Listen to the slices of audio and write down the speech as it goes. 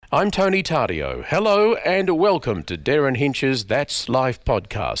I'm Tony Tardio. Hello and welcome to Darren Hinch's That's Life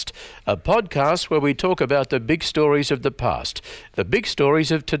podcast, a podcast where we talk about the big stories of the past, the big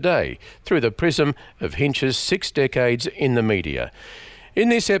stories of today, through the prism of Hinch's 6 decades in the media. In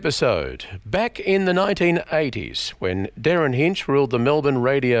this episode, back in the 1980s, when Darren Hinch ruled the Melbourne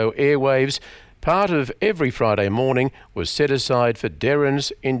radio airwaves, part of every Friday morning was set aside for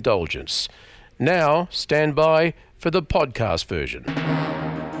Darren's indulgence. Now, stand by for the podcast version.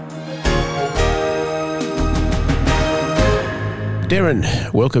 Darren,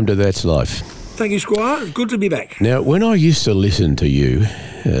 welcome to That's Life. Thank you, Squire. Good to be back. Now, when I used to listen to you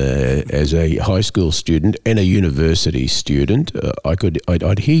as a high school student and a university student,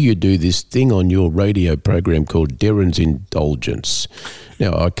 I'd hear you do this thing on your radio program called Darren's Indulgence.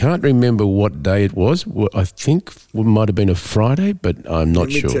 Now, I can't remember what day it was. I think it might have been a Friday, but I'm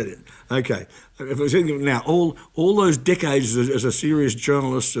not sure. Let me tell you. Okay. If I was thinking now, all those decades as a serious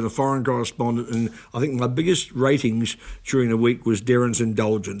journalist and a foreign correspondent, and I think my biggest ratings during the week was Darren's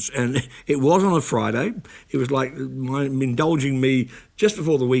Indulgence. And it was on a Friday. It was like indulging me just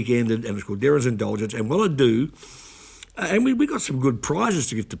before the weekend, and it was called Darren's Indulgence. And what I'd do, and we got some good prizes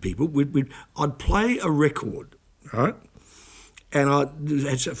to give to people, I'd play a record, right? And I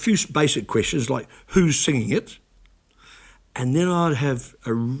had a few basic questions like who's singing it? And then I'd have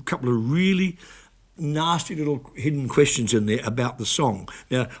a couple of really nasty little hidden questions in there about the song.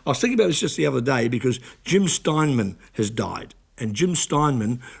 Now, I was thinking about this just the other day because Jim Steinman has died. And Jim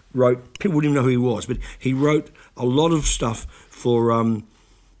Steinman wrote, people wouldn't even know who he was, but he wrote a lot of stuff for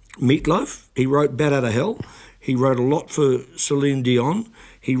Meatloaf. He wrote Bat Out of Hell. He wrote a lot for Celine Dion.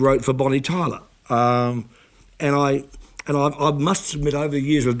 He wrote for Bonnie Tyler. And I must admit, over the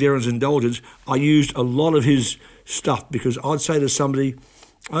years with Darren's Indulgence, I used a lot of his stuff because I'd say to somebody,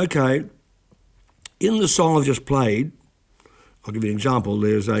 okay, in the song I've just played, I'll give you an example.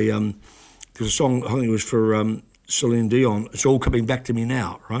 There's a song, I think it was for Celine Dion, It's All Coming Back to Me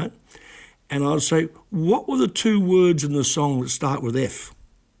Now, right? And I'd say, what were the 2 words in the song that start with F?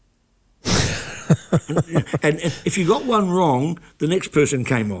 and if you got one wrong, the next person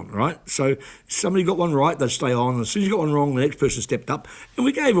came on, right? So somebody got one right, they'd stay on. And as soon as you got one wrong, the next person stepped up. And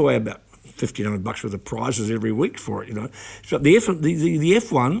we gave away about $1,500 worth of prizes every week for it, you know. So the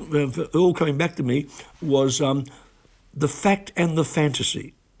F one, for All Coming Back to Me, was The Fact and the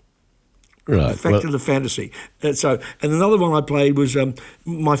Fantasy. Right. The Fact and the Fantasy. And another one I played was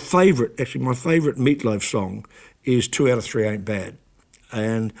my favourite Meatloaf song is 2 out of 3 Ain't Bad.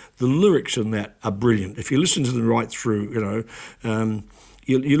 And the lyrics in that are brilliant. If you listen to them right through, you know,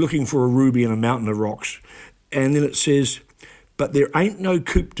 you're looking for a ruby in a mountain of rocks. And then it says, but there ain't no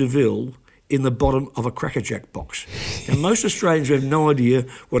Coupe de Ville in the bottom of a Cracker Jack box. And most Australians have no idea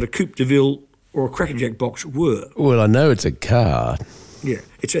what a Coupe de Ville or a Cracker Jack box were. Well, I know it's a car. Yeah,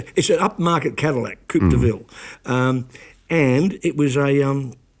 it's an upmarket Cadillac, Coupe de Ville. And it was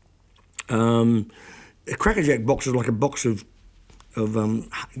a Cracker Jack box is like a box of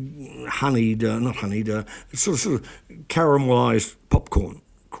honeyed, sort of caramelised popcorn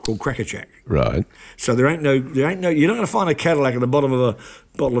called Cracker Jack. Right. So there ain't no. You're not going to find a Cadillac at the bottom of a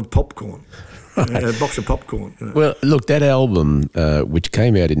bottle of popcorn, right. A box of popcorn. You know. Well, look, that album, which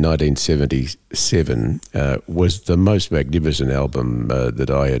came out in 1977, was the most magnificent album that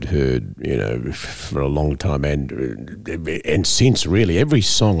I had heard, you know, for a long time, and since really every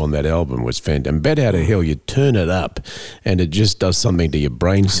song on that album was fantastic. And Bat Out of Hell, you turn it up, and it just does something to your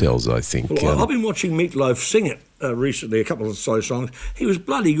brain cells, I think. Well, I've been watching Meatloaf sing it. Recently, a couple of slow songs. He was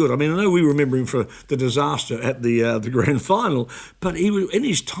bloody good. I mean, I know we remember him for the disaster at the grand final, but he was, in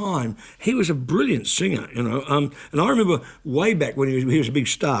his time, he was a brilliant singer, you know. And I remember way back when he was a big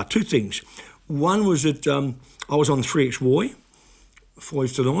star, 2 things. One was that I was on 3XY, 4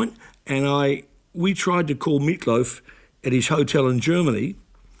 to 9, and we tried to call Meatloaf at his hotel in Germany,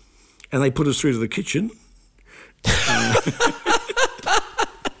 and they put us through to the kitchen.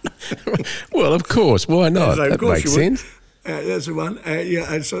 Well, of course. Why not? So, that makes sense. That's the one.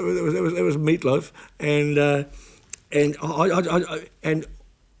 And so it was Meatloaf, and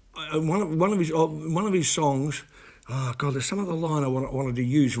one of his songs. Oh God, there's some other line I wanted to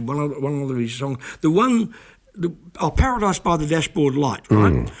use from one of his songs. Paradise by the Dashboard Light,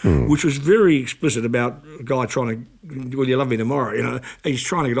 right? Which was very explicit about a guy trying to, will you love me tomorrow? You know, he's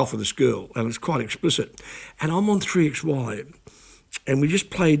trying to get off with this girl, and it's quite explicit. And I'm on 3XY, and we just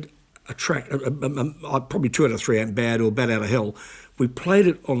played a track, probably 2 out of 3 Ain't Bad or Bat Out of Hell. We played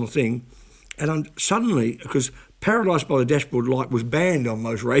it on the thing, and suddenly, because Paradise by the Dashboard Light was banned on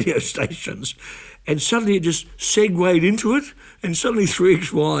most radio stations, and suddenly it just segued into it, and suddenly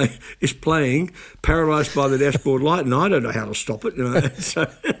 3XY is playing Paradise by the Dashboard Light, and I don't know how to stop it, you know.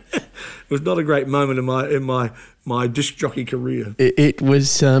 was not a great moment in my disc jockey career. It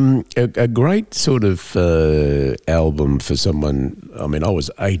was a great sort of album for someone. I mean, I was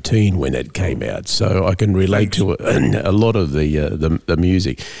 18 when it came out, so I can relate to a lot of the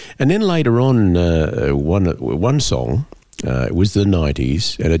music. And then later on, one song. It was the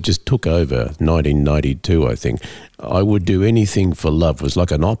 90s, and it just took over, 1992, I think. I Would Do Anything for Love was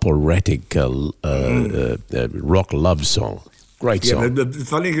like an operatic rock love song. Great song. Yeah, the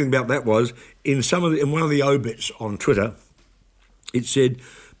funny thing about that was, in one of the obits on Twitter, it said,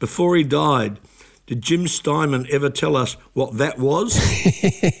 before he died, did Jim Steinman ever tell us what that was?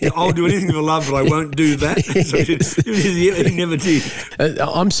 I'll do anything for love, but I won't do that. So he never did.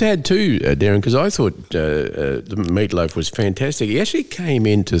 I'm sad too, Darren, because I thought the Meatloaf was fantastic. He actually came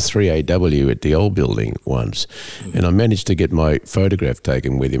into 3AW at the old building once, and I managed to get my photograph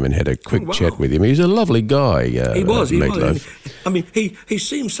taken with him and had a quick chat with him. He was a lovely guy. He was. Meatloaf. I mean, he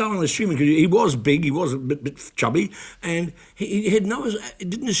seemed so unassuming because he was big, he was a bit chubby, and he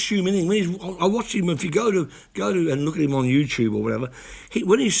didn't assume anything. I watched him. If you go to and look at him on YouTube or whatever,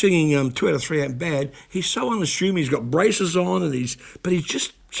 when he's singing 2 out of 3 ain't bad, he's so unassuming. He's got braces on, and he's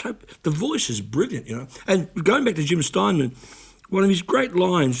just so, the voice is brilliant, you know. And going back to Jim Steinman, one of his great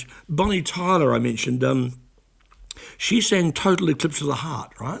lines, Bonnie Tyler, I mentioned, she sang Total Eclipse of the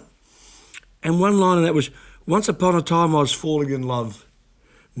Heart, right? And one line of that was, once upon a time I was falling in love,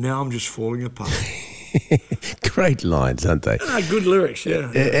 now I'm just falling apart. Great lines, aren't they? Good lyrics, yeah.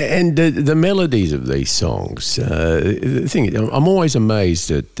 And the melodies of these songs. The thing, I'm always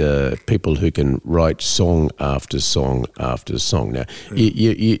amazed at people who can write song after song after song. Now,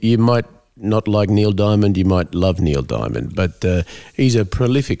 you might not like Neil Diamond, you might love Neil Diamond, but he's a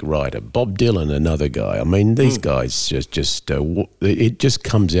prolific writer. Bob Dylan, another guy. I mean, these guys it just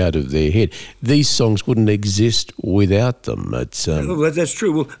comes out of their head. These songs wouldn't exist without them. It's that's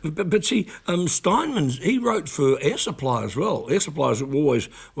true. Well, but see, Steinman, he wrote for Air Supply as well. Air Supply is always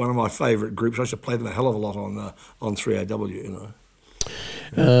one of my favourite groups. I used to play them a hell of a lot on 3AW, you know.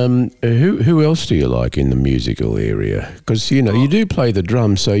 Who else do you like in the musical area? Because you do play the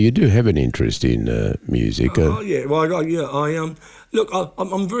drums, so you do have an interest in music. Yeah. Well, look,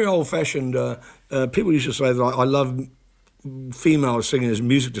 I'm very old-fashioned. People used to say that I love female singers,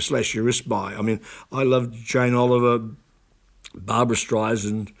 music to slash your wrist by. I mean, I love Jane Oliver, Barbra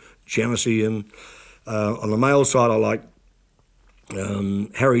Streisand, Janissie, and on the male side, I like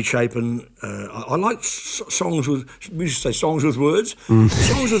Harry Chapin. I like songs with, we used to say songs with words,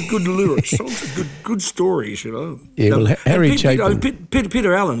 songs with good lyrics, songs with good stories, you know. Yeah, well, Harry Chapin.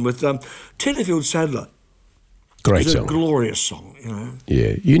 Peter Allen with Tenterfield Sadler. Great it's song. A glorious song, you know.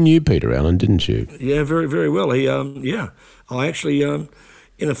 Yeah, you knew Peter Allen, didn't you? Yeah, very, very well. He, I actually, in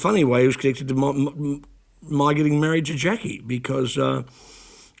a funny way, he was connected to my getting married to Jackie because Liza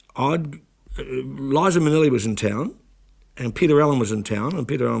Minnelli was in town. And Peter Allen was in town, and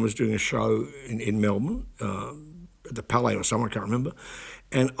Peter Allen was doing a show in Melbourne, at the Palais or somewhere, I can't remember.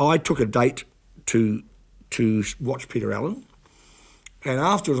 And I took a date to watch Peter Allen. And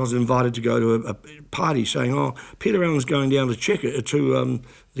afterwards I was invited to go to a party saying, Peter Allen's going down to check it to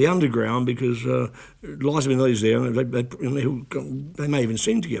the Underground because Liza Minnelli's there, and they may even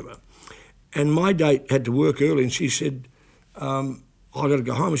sing together. And my date had to work early, and she said, I got to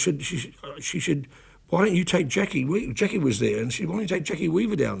go home. She said, why don't you take Jackie? Jackie was there, and she said, why don't you take Jackie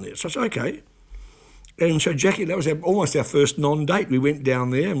Weaver down there? So I said, okay. And so Jackie, that was almost our first non-date. We went down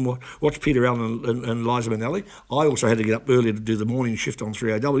there and watched Peter Allen and Liza Minnelli. I also had to get up early to do the morning shift on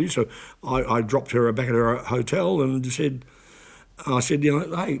 3AW, so I dropped her back at her hotel and I said,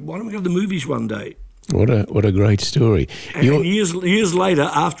 hey, why don't we go to the movies one day? What a great story. And years later,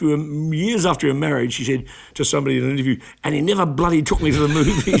 years after her marriage, she said to somebody in an interview, and he never bloody took me to the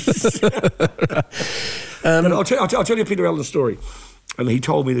movies. But I'll tell you Peter Allen's story. And he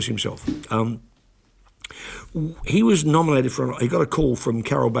told me this himself. He was nominated he got a call from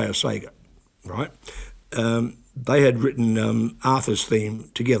Carol Bayer Sager, right? They had written Arthur's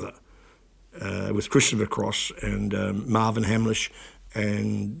theme together with Christopher Cross and Marvin Hamlish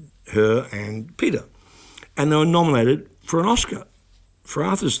and her and Peter. And they were nominated for an Oscar for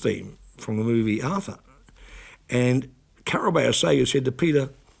Arthur's theme from the movie Arthur. And Carol Bayer Sager said to Peter,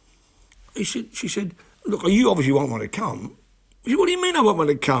 she said, look, you obviously won't want to come. He said, what do you mean I won't want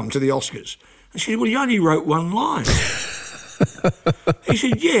to come to the Oscars? And she said, well, you only wrote one line. He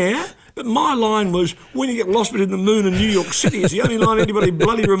said, yeah, But my line was, when you get lost between the moon and New York City, it's the only line anybody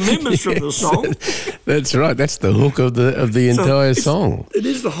bloody remembers from the song. That's right. That's the hook of the entire song. It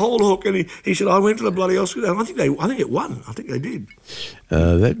is the whole hook. And he said, I went to the bloody Oscars, and I think it won. I think they did.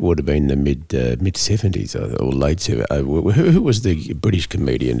 That would have been the mid 70s or late 70s. Who was the British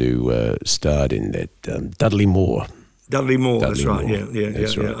comedian who starred in that? Dudley Moore. Dudley Moore, that's right. Moore. Yeah.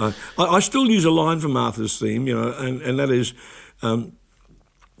 That's right. I still use a line from Arthur's theme, and that is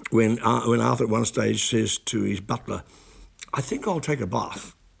when Arthur at one stage says to his butler, I think I'll take a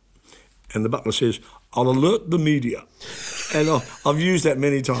bath. And the butler says, I'll alert the media. And I've used that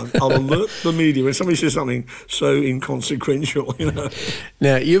many times. I'll alert the media when somebody says something so inconsequential,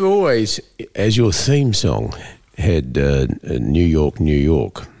 Now, you've always, as your theme song, had New York, New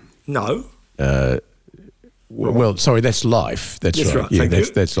York. No. Well, sorry, that's Life. That's right. Yeah,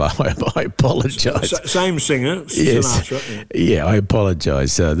 that's Life. I apologise. Same singer, Sinatra. Yeah, I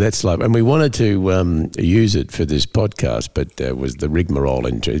apologise. That's Life. And we wanted to use it for this podcast, but was the rigmarole.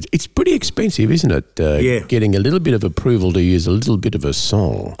 It's pretty expensive, isn't it? Getting a little bit of approval to use a little bit of a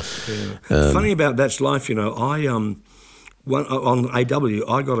song. Yeah. Funny about That's Life, I on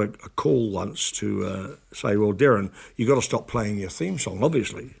AW, I got a call once to say, well, Darren, you've got to stop playing your theme song,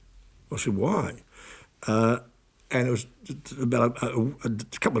 obviously. I said, why? And it was about a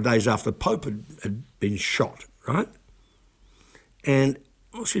couple of days after the Pope had been shot, right? And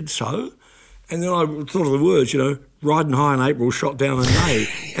I said, so? And then I thought of the words, riding high in April, shot down in May.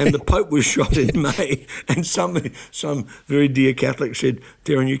 And the Pope was shot in May. And some very dear Catholic said,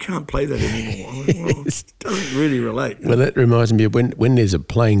 Darren, you can't play that anymore. I went, well, it doesn't really relate. Well, that reminds me of when there's a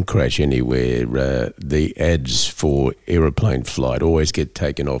plane crash anywhere, the ads for aeroplane flight always get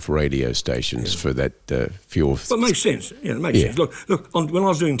taken off radio stations for that fuel. Well, it makes sense. Yeah, it makes sense. Look. When I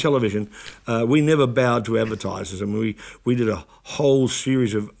was doing television, we never bowed to advertisers. I mean, we did a whole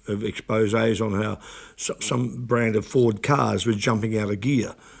series of exposés on how some brand of Ford cars was jumping out of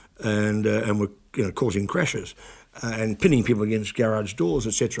gear and were causing crashes and pinning people against garage doors,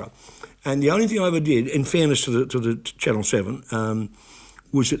 etc. And the only thing I ever did, in fairness to the Channel 7,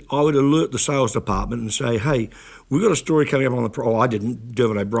 was that I would alert the sales department and say, hey, we've got a story coming up on the... I didn't.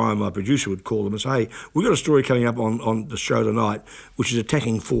 Dermot O'Brien, my producer, would call them and say, hey, we've got a story coming up on the show tonight, which is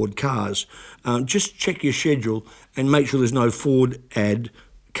attacking Ford cars. Just check your schedule and make sure there's no Ford ad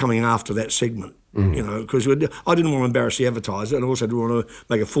coming after that segment. Because I didn't want to embarrass the advertiser, and also didn't want to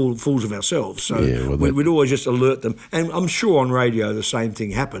make fools of ourselves. So we'd always just alert them. And I'm sure on radio the same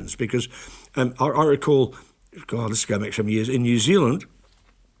thing happens, because I recall, God, this is going back some years, in New Zealand,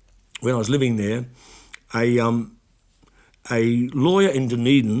 when I was living there, a lawyer in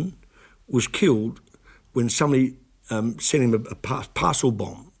Dunedin was killed when somebody sent him a parcel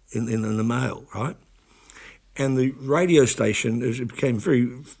bomb in the mail, right? And the radio station, it became very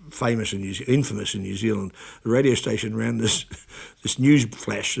famous and infamous in New Zealand. The radio station ran this news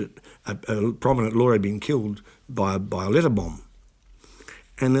flash that a prominent lawyer had been killed by a letter bomb.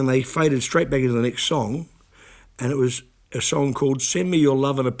 And then they faded straight back into the next song, and it was a song called "Send Me Your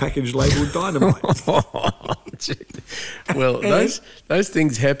Love in a Package Labelled Dynamite." Well, those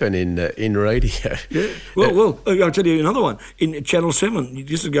things happen in radio. Yeah. Well, I'll tell you another one. In Channel 7,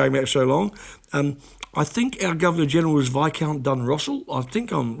 this is going back so long, I think our Governor-General was Viscount Dunrossell. I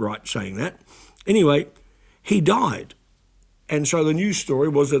think I'm right saying that. Anyway, he died. And so the news story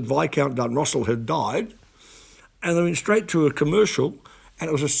was that Viscount Dunrossell had died, and they went straight to a commercial, and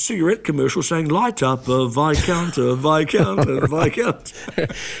it was a cigarette commercial saying, light up a Viscount, a Viscount, a Viscount.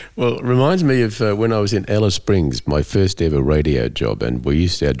 Well, it reminds me of when I was in Alice Springs, my first ever radio job, and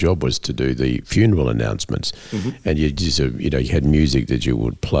our job was to do the funeral announcements. And you just, you had music that you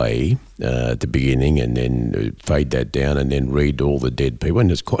would play at the beginning and then fade that down and then read all the dead people. And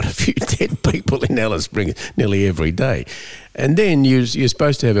there's quite a few dead people in Alice Springs nearly every day. And then you're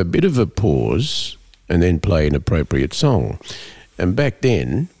supposed to have a bit of a pause and then play an appropriate song. And back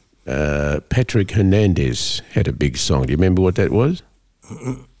then, Patrick Hernandez had a big song. Do you remember what that was?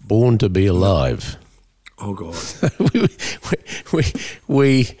 Born to Be Alive. Oh, God.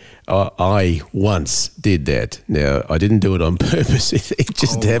 I once did that. Now, I didn't do it on purpose. It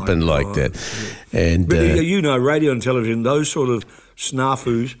just happened like that. And but radio and television, those sort of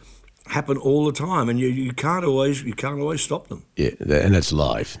snafus happen all the time, and you can't always stop them. Yeah, and that's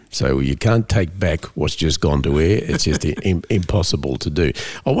live, so you can't take back what's just gone to air. It's just impossible to do.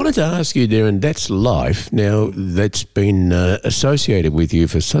 I wanted to ask you, Darren, that's life. Now, that's been associated with you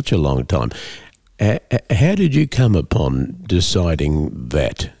for such a long time. How did you come upon deciding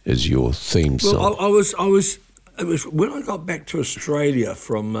that as your theme song? Well, it was when I got back to Australia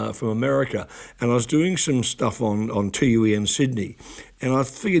from America, and I was doing some stuff on TUE in Sydney, and I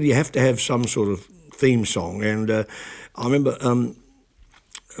figured you have to have some sort of theme song. And I remember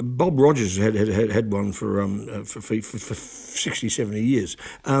Bob Rogers had one for 60, 70 years.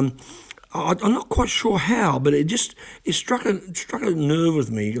 I'm not quite sure how, but it struck a nerve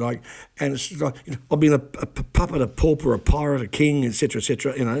with me. Like, and it's like, I've been a puppet, a pauper, a pirate, a king, etc.,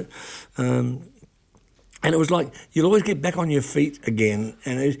 etc. And it was like you'd always get back on your feet again,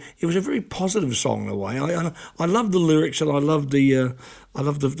 and it was a very positive song in a way. I loved the lyrics, and I loved the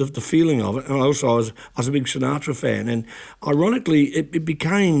feeling of it, and I was a big Sinatra fan, and ironically it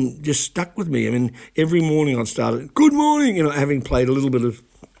became just stuck with me. I mean, every morning I'd start good morning, having played a little bit of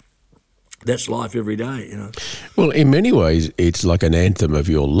That's Life every day, Well, in many ways, it's like an anthem of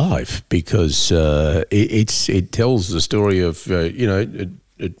your life because it tells the story of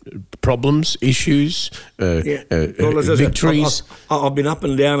problems, issues, victories. I've been up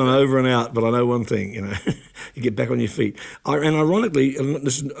and down and over and out, but I know one thing, you get back on your feet. And ironically, and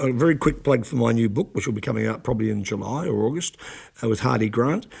this is a very quick plug for my new book, which will be coming out probably in July or August, with Hardy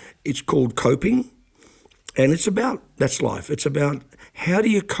Grant. It's called Coping, and it's about That's Life. It's about how do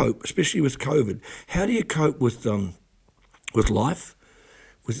you cope, especially with COVID. How do you cope with life,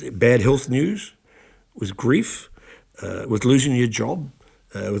 with bad health news, with grief, with losing your job,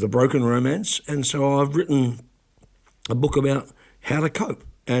 with a broken romance. And so I've written a book about how to cope.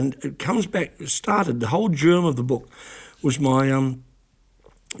 And the whole germ of the book was my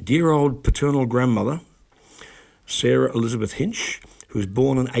dear old paternal grandmother, Sarah Elizabeth Hinch, who was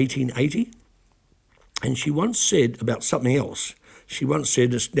born in 1880. And she once said about something else. She once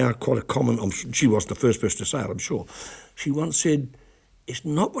said, it's now quite a common, she wasn't the first person to say it, I'm sure. She once said, it's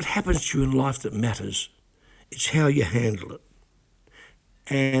not what happens to you in life that matters, it's how you handle it.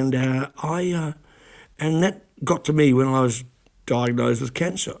 And and that got to me when I was diagnosed with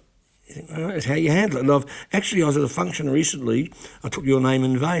cancer. It's how you handle it. And I was at a function recently. I took your name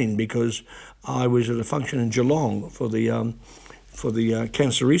in vain because I was at a function in Geelong for the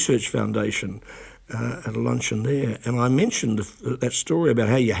Cancer Research Foundation at a luncheon there, and I mentioned that story about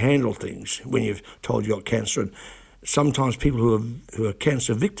how you handle things when you've told you got cancer. And sometimes people who are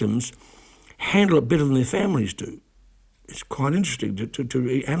cancer victims handle it better than their families do. It's quite interesting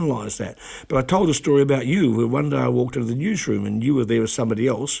to analyse that. But I told a story about you, where one day I walked into the newsroom and you were there with somebody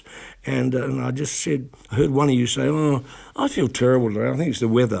else, and I just said, I heard one of you say, "Oh, I feel terrible today, I think it's the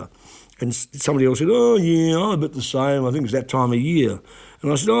weather." And somebody else said, "Oh, yeah, I'm a bit the same, I think it's that time of year."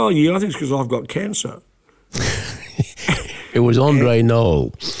 And I said, "Oh, yeah, I think it's because I've got cancer." It was Andre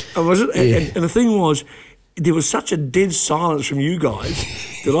Noel. Oh, was it? Yeah. And the thing was, there was such a dead silence from you guys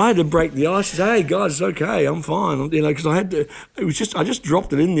that I had to break the ice and say, "Hey guys, it's okay, I'm fine," because I had to. I just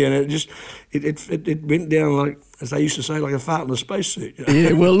dropped it in there, and it went down like, as they used to say, like a fart in a spacesuit.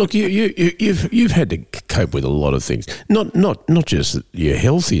 Yeah, well, look, you've had to cope with a lot of things, not just your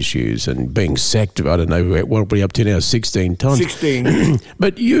health issues and being sacked. I don't know what we're up to now, 16 times. 16.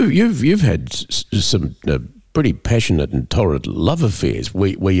 But you've had some pretty passionate and torrid love affairs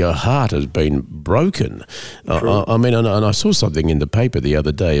where your heart has been broken. I mean, and I saw something in the paper the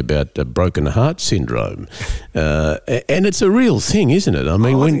other day about broken heart syndrome, and it's a real thing, isn't it? I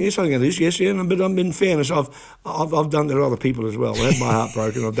mean, I think it is, yes, yeah. But in fairness, I've done that to other people as well. I had my heart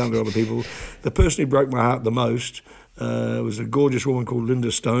broken. I've done it to other people. The person who broke my heart the most was a gorgeous woman called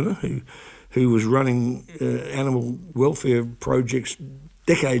Linda Stoner, who was running animal welfare projects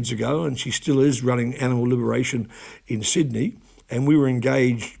decades ago, and she still is running animal liberation in Sydney. And we were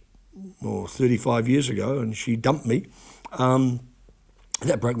engaged 35 years ago, and she dumped me.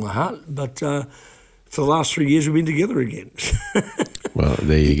 That broke my heart. But for the last 3 years, we've been together again. Well,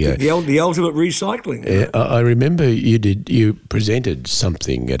 there you go. The ultimate recycling. Yeah, I remember you presented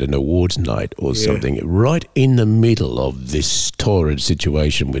something at an awards night or something right in the middle of this torrid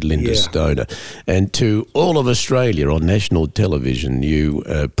situation with Linda Stoner, and to all of Australia on national television, you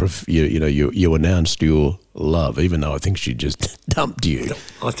announced your love, even though I think she just dumped you.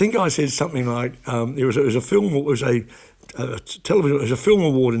 I think I said something like it was a film. It was a television. It was a film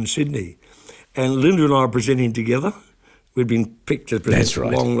award in Sydney, and Linda and I were presenting together. We'd been picked to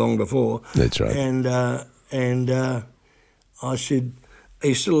present long before. That's right. And I said,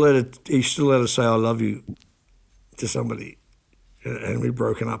 "He's still allowed to say I love you to somebody," and we'd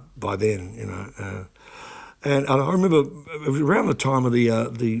broken up by then, And I remember it was around the time of the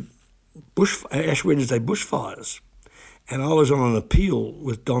Ash Wednesday bushfires, and I was on an appeal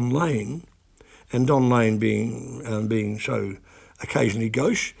with Don Lane, and Don Lane being so occasionally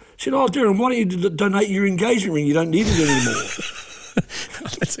gauche, said, "Oh, Darren, why don't you donate your engagement ring? You don't need it anymore."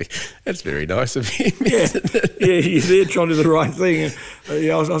 That's very nice of him. Yeah, he's there trying to do the right thing.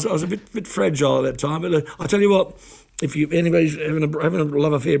 I was a bit fragile at that time, but I tell you what, if anybody's having a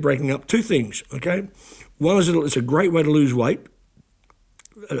love affair breaking up, two things, okay? One is it's a great way to lose weight.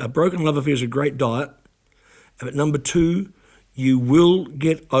 A broken love affair is a great diet. But number two, you will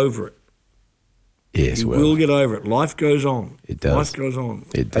get over it. Yes, you will get over it. Life goes on. It does. Life goes on.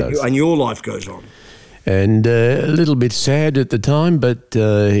 It does. And your life goes on. And a little bit sad at the time, but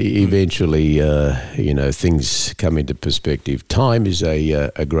eventually, things come into perspective. Time is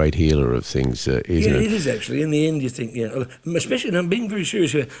a great healer of things, isn't it? Yeah, it is actually. In the end, you think, especially, and I'm being very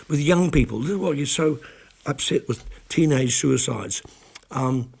serious here, with young people. This is why you're so upset with teenage suicides.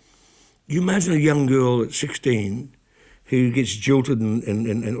 You imagine a young girl at 16 who gets jilted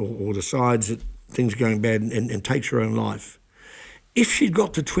or decides that things are going bad and takes her own life. If she'd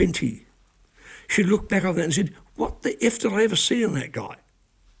got to 20, she'd look back on that and said, what the F did I ever see in that guy?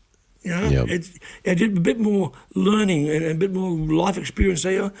 It did a bit more learning and a bit more life experience.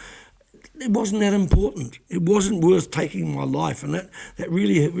 It wasn't that important. It wasn't worth taking my life. And that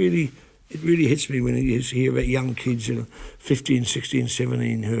really hits me when you hear about young kids, 15, 16,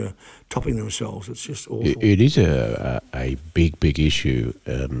 17, who are topping themselves. It's just awful. It is a big issue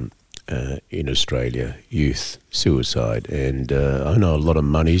in Australia, youth suicide. And I know a lot of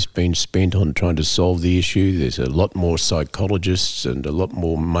money's been spent on trying to solve the issue. There's a lot more psychologists and a lot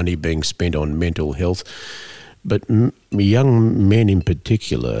more money being spent on mental health. But young men in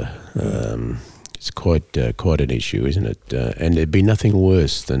particular, it's quite an issue, isn't it? And there'd be nothing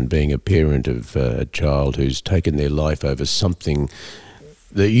worse than being a parent of a child who's taken their life over something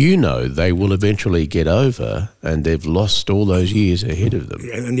that they will eventually get over, and they've lost all those years ahead of them.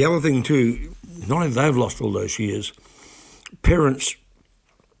 And the other thing too, not only they've lost all those years, parents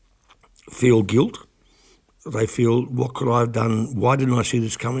feel guilt. They feel, what could I have done? Why didn't I see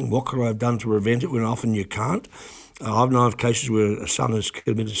this coming? What could I have done to prevent it? When often you can't. I've known of cases where a son has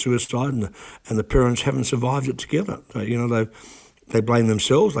committed suicide and the parents haven't survived it together. They blame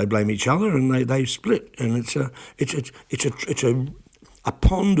themselves, they blame each other, and they split. And it's a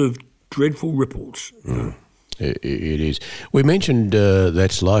pond of dreadful ripples. It is. We mentioned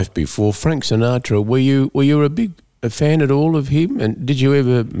That's Life before. Frank Sinatra, were you a fan at all of him? And did you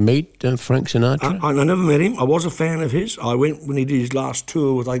ever meet Frank Sinatra? I never met him. I was a fan of his. I went when he did his last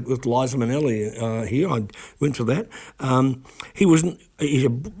tour with Liza Minnelli here. I went to that. He's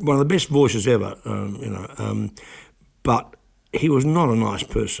one of the best voices ever, but he was not a nice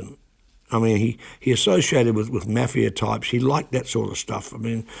person. I mean, he associated with mafia types. He liked that sort of stuff. I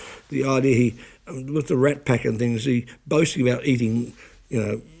mean, the idea with the Rat Pack and things, he boasting about eating,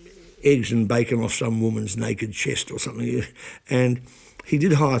 eggs and bacon off some woman's naked chest or something. And he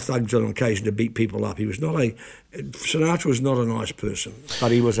did hire thugs on occasion to beat people up. Sinatra was not a nice person,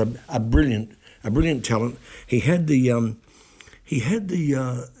 but he was a brilliant talent. He had the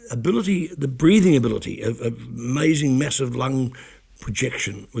ability, the breathing ability of amazing, massive lung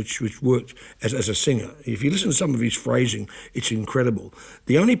projection, which worked as a singer. If you listen to some of his phrasing, it's incredible.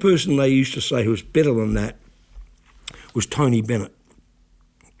 The only person they used to say who was better than that was Tony Bennett.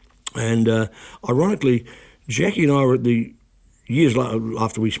 And ironically, Jackie and I were years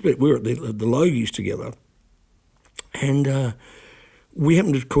after we split, we were at the Logies together, and we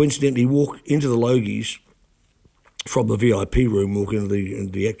happened to coincidentally walk into the Logies from the VIP room, walk into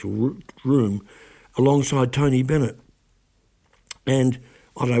the actual room alongside Tony Bennett. And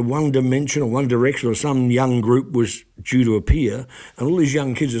I don't know, One Dimension or One Direction or some young group was due to appear, and all these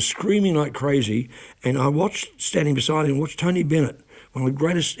young kids are screaming like crazy. And I standing beside him, watched Tony Bennett, one of the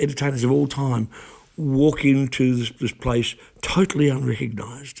greatest entertainers of all time, walk into this place totally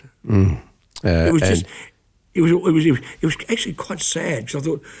unrecognised. It was actually quite sad, because I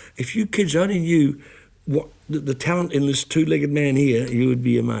thought, if you kids only knew what the talent in this two-legged man here, you would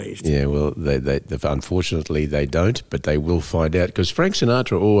be amazed. Yeah, well, they unfortunately they don't, but they will find out, because Frank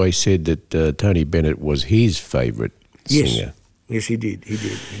Sinatra always said that Tony Bennett was his favourite singer. Yes, he did.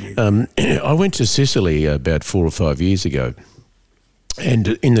 I went to Sicily about 4 or 5 years ago, and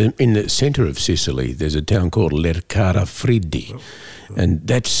in the centre of Sicily, there's a town called Lercara Friddi, and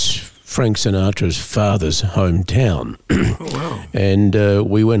that's Frank Sinatra's father's hometown. Oh, wow. And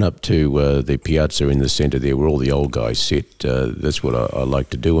we went up to the piazza in the centre there where all the old guys sit. That's what I like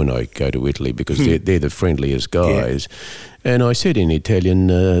to do when I go to Italy, because they're the friendliest guys. Yeah. And I said in Italian,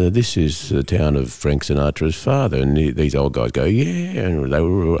 this is the town of Frank Sinatra's father. And these old guys go, yeah. And they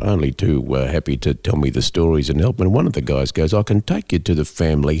were only too happy to tell me the stories and help. And one of the guys goes, I can take you to the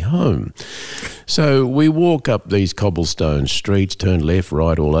family home. So we walk up these cobblestone streets, turn left,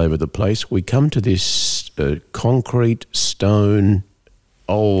 right, all over the place. We come to this concrete, stone,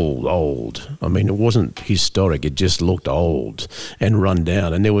 old. I mean, it wasn't historic. It just looked old and run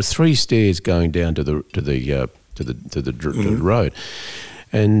down. And there were 3 stairs going down to the to the road.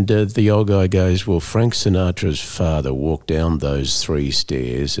 And the old guy goes, well, Frank Sinatra's father walked down those 3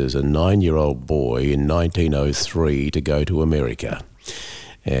 stairs as a 9-year-old boy in 1903 to go to America.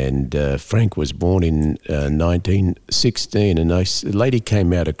 And Frank was born in 1916, and a lady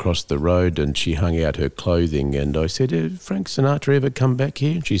came out across the road and she hung out her clothing, and I said, did Frank Sinatra ever come back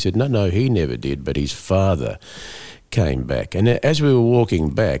here? And she said, no, he never did, but his father came back. And as we were walking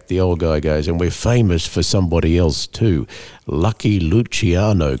back, the old guy goes, and we're famous for somebody else too. Lucky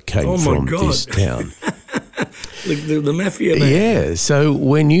Luciano came from this town. the mafia man. Yeah, so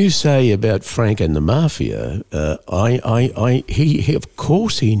when you say about Frank and the mafia, he of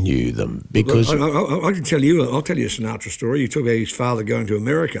course he knew them, because I can tell you. I'll tell you a Sinatra story. You talk about his father going to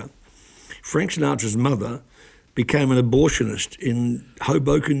America. Frank Sinatra's mother became an abortionist in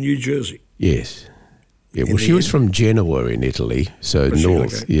Hoboken, New Jersey. Yes. Yeah, well, she was from Genoa in Italy, so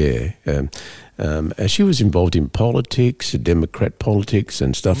north. Okay. Yeah, she was involved in politics, Democrat politics,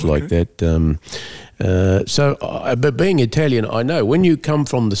 and stuff like that. But being Italian, I know when you come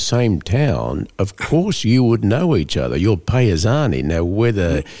from the same town, of course you would know each other. You're paesani. Now,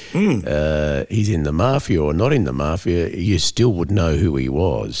 whether he's in the mafia or not in the mafia, you still would know who he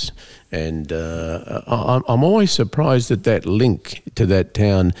was. And I'm always surprised that link to that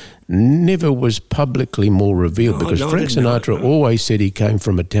town never was publicly more revealed, because Frank Sinatra always said he came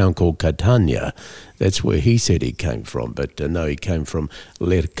from a town called Catania. That's where he said he came from, but no, he came from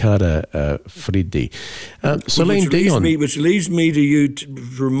Lercara Friddi. Celine Dion. Which leads me to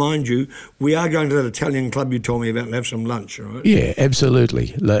remind you, we are going to that Italian club you told me about and have some lunch, all right? Yeah,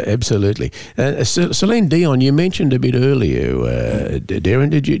 absolutely. Absolutely. Celine Dion, you mentioned a bit earlier, Darren,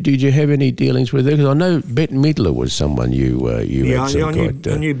 did you have any dealings with her? Because I know Bette Midler was someone you had some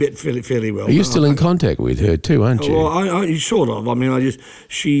I knew Bette fairly well. Are you still in contact with her too, aren't you? Well, I sort of. I mean,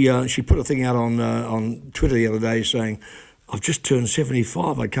 she put a thing out on Twitter the other day saying, I've just turned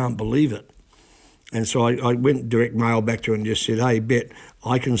 75, I can't believe it. And so I went direct mail back to her and just said, hey, Bet,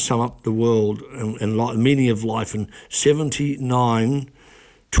 I can sum up the world and the meaning of life in 79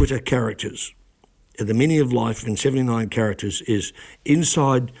 Twitter characters. And the meaning of life in 79 characters is,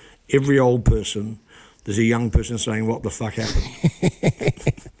 inside every old person, there's a young person saying, what the fuck happened?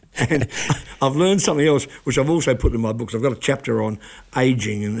 And I've learned something else, which I've also put in my books. I've got a chapter on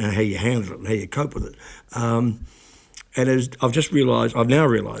ageing and how you handle it and how you cope with it. And I've now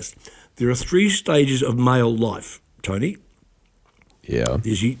realised, there are 3 stages of male life, Tony. Yeah.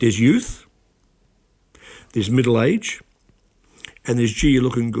 There's youth, there's middle age, and there's, gee, you're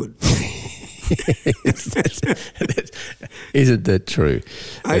looking good. Isn't that true?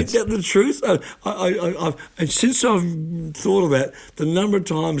 Ain't that the truth? And since I've thought of that, the number of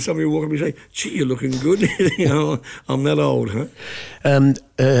times somebody will walk up and say, gee, you're looking good. I'm that old, huh?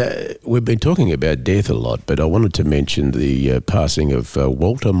 We've been talking about death a lot, but I wanted to mention the passing of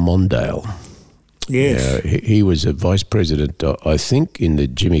Walter Mondale. Yes. He was a vice president, I think, in the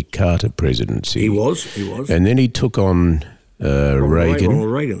Jimmy Carter presidency. He was. And then he took on Reagan.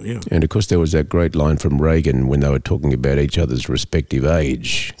 Ronald Reagan, yeah. And, of course, there was that great line from Reagan when they were talking about each other's respective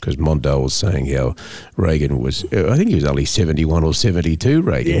age, because Mondale was saying how Reagan was, I think he was only 71 or 72,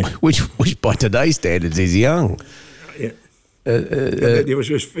 Reagan, which by today's standards is young. Yeah.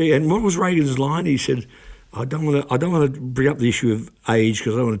 And what was Reagan's line? He said, I don't want to bring up the issue of age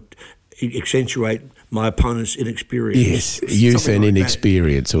because I don't want to accentuate my opponent's inexperience. Yes, youth and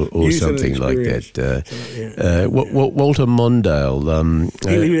inexperience, or something like that. Walter Mondale.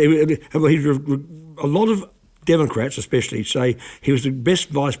 A lot of Democrats, especially, say he was the best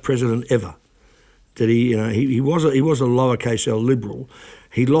vice president ever. That he was a lowercase L liberal.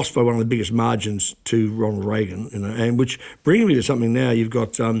 He lost by one of the biggest margins to Ronald Reagan, and which brings me to something now. You've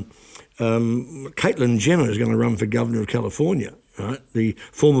got Caitlyn Jenner is going to run for governor of California. Right? The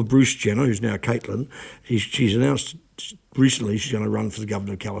former Bruce Jenner, who's now Caitlyn, she's announced recently she's going to run for the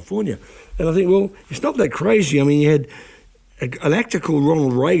governor of California. And I think, well, it's not that crazy. I mean, you had an actor called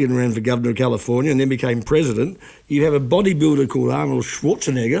Ronald Reagan ran for governor of California and then became president. You have a bodybuilder called Arnold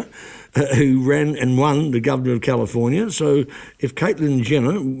Schwarzenegger who ran and won the governor of California. So if Caitlyn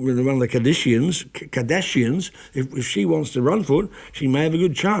Jenner, one of the Kardashians, if she wants to run for it, she may have a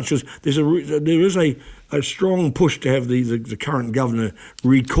good chance. Because there is a strong push to have the current governor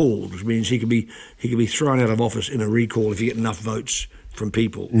recalled, which means he could be thrown out of office in a recall if you get enough votes from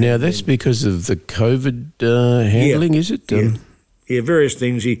people. Now, that's because of the COVID handling, is it? Yeah, various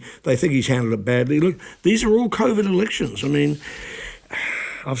things. They think he's handled it badly. Look, these are all COVID elections. I mean,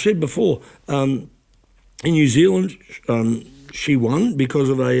 I've said before, in New Zealand, she won because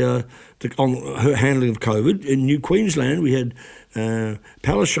of on her handling of COVID. In New Queensland, we had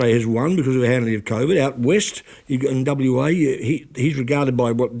Palaszczuk has won because of her handling of COVID. Out west, in WA, he's regarded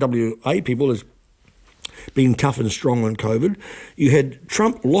by what WA people as being tough and strong on COVID. You had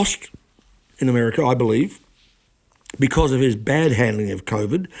Trump lost in America, I believe, because of his bad handling of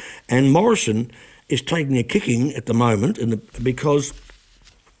COVID, and Morrison is taking a kicking at the moment, because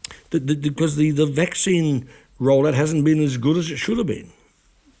the vaccine rollout hasn't been as good as it should have been.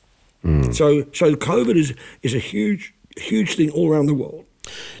 So COVID is a huge thing all around the world.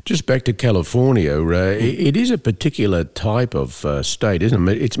 Just back to California, it is a particular type of state, isn't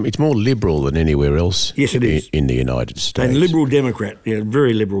it? It's more liberal than anywhere else. Yes, it is. In the United States. And liberal Democrat,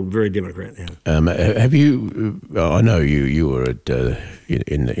 very liberal, very Democrat. Yeah. Have you? I know you were at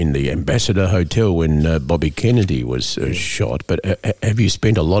in the Ambassador Hotel when Bobby Kennedy was shot. But have you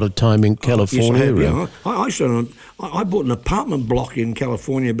spent a lot of time in California? Yes, I have. I bought an apartment block in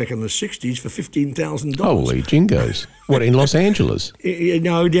California back in the '60s for $15,000. Holy jingoes! What, in Los Angeles?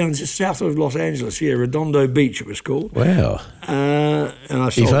 No, down south of Los Angeles. Yeah, Redondo Beach it was called. Wow! And I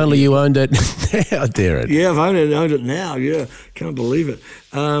sold if only you owned it now, Darren. Yeah, I've owned it now. Yeah, can't believe it.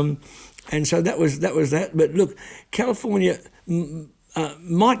 And so that was that. But look, California.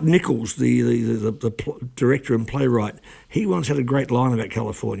 Mike Nichols, the director and playwright, he once had a great line about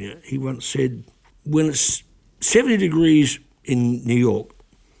California. He once said, when it's 70 degrees in New York,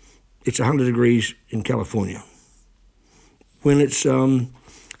 it's 100 degrees in California. When it's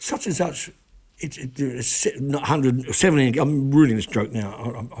such and such, it's 170. I'm ruining this joke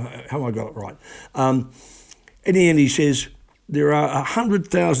now. How have I got it right? In the end, he says, there are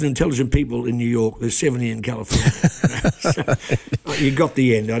 100,000 intelligent people in New York. There's 70 in California. So, you got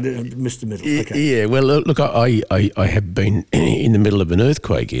the end. I missed the middle. Okay. Yeah. Well, look, I have been in the middle of an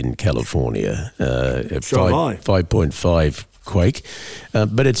earthquake in California. 5.5 quake.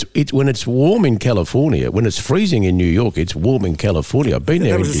 But it's when it's warm in California. When it's freezing in New York, it's warm in California. I've been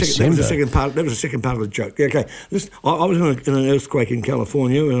there in December. That was the second part of the joke. Okay. Listen, I was in an earthquake in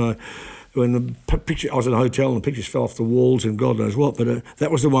California, and when the picture, I was in a hotel and the pictures fell off the walls and God knows what, but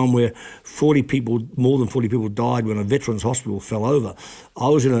that was the one where more than 40 people died when a veterans hospital fell over. I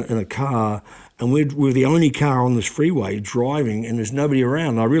was in a car, and we're the only car on this freeway driving, and there's nobody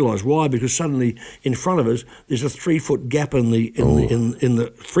around. And I realised why, because suddenly in front of us there's a 3-foot gap in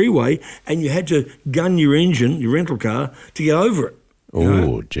the freeway, and you had to gun your engine, your rental car, to get over it.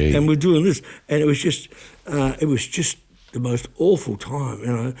 Oh, gee! And we're doing this, and it was just the most awful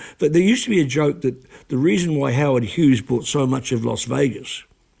time, But there used to be a joke that the reason why Howard Hughes bought so much of Las Vegas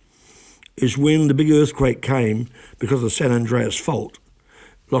is when the big earthquake came because of the San Andreas Fault,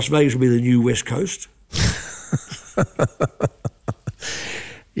 Las Vegas would be the new West Coast.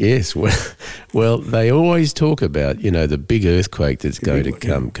 Yes, well, they always talk about, the big earthquake that's going to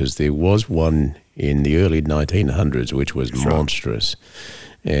come, because there was one in the early 1900s which was monstrous.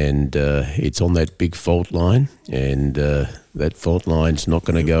 And it's on that big fault line, and that fault line's not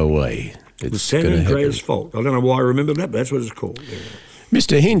going to go away. It's the San Andreas Fault. I don't know why I remember that, but that's what it's called. Yeah.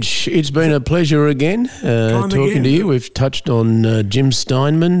 Mr. Hinch, it's been a pleasure again talking to you. We've touched on Jim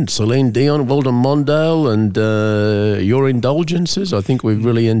Steinman, Celine Dion, Walter Mondale, and your indulgences. I think we've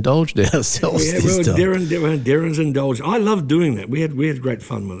really indulged ourselves this time. Darren's indulgence. I love doing that. We had great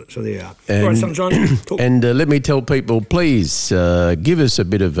fun with it. So there you are. All right, Sunshine. And let me tell people, please give us a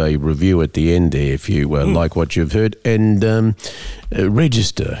bit of a review at the end there if you like what you've heard, and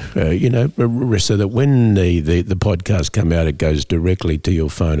register, so that when the podcast come out, it goes directly to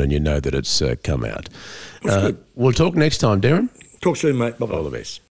your phone and you know that it's come out. We'll talk next time, Darren. Talk soon, mate. Bye-bye. All the best.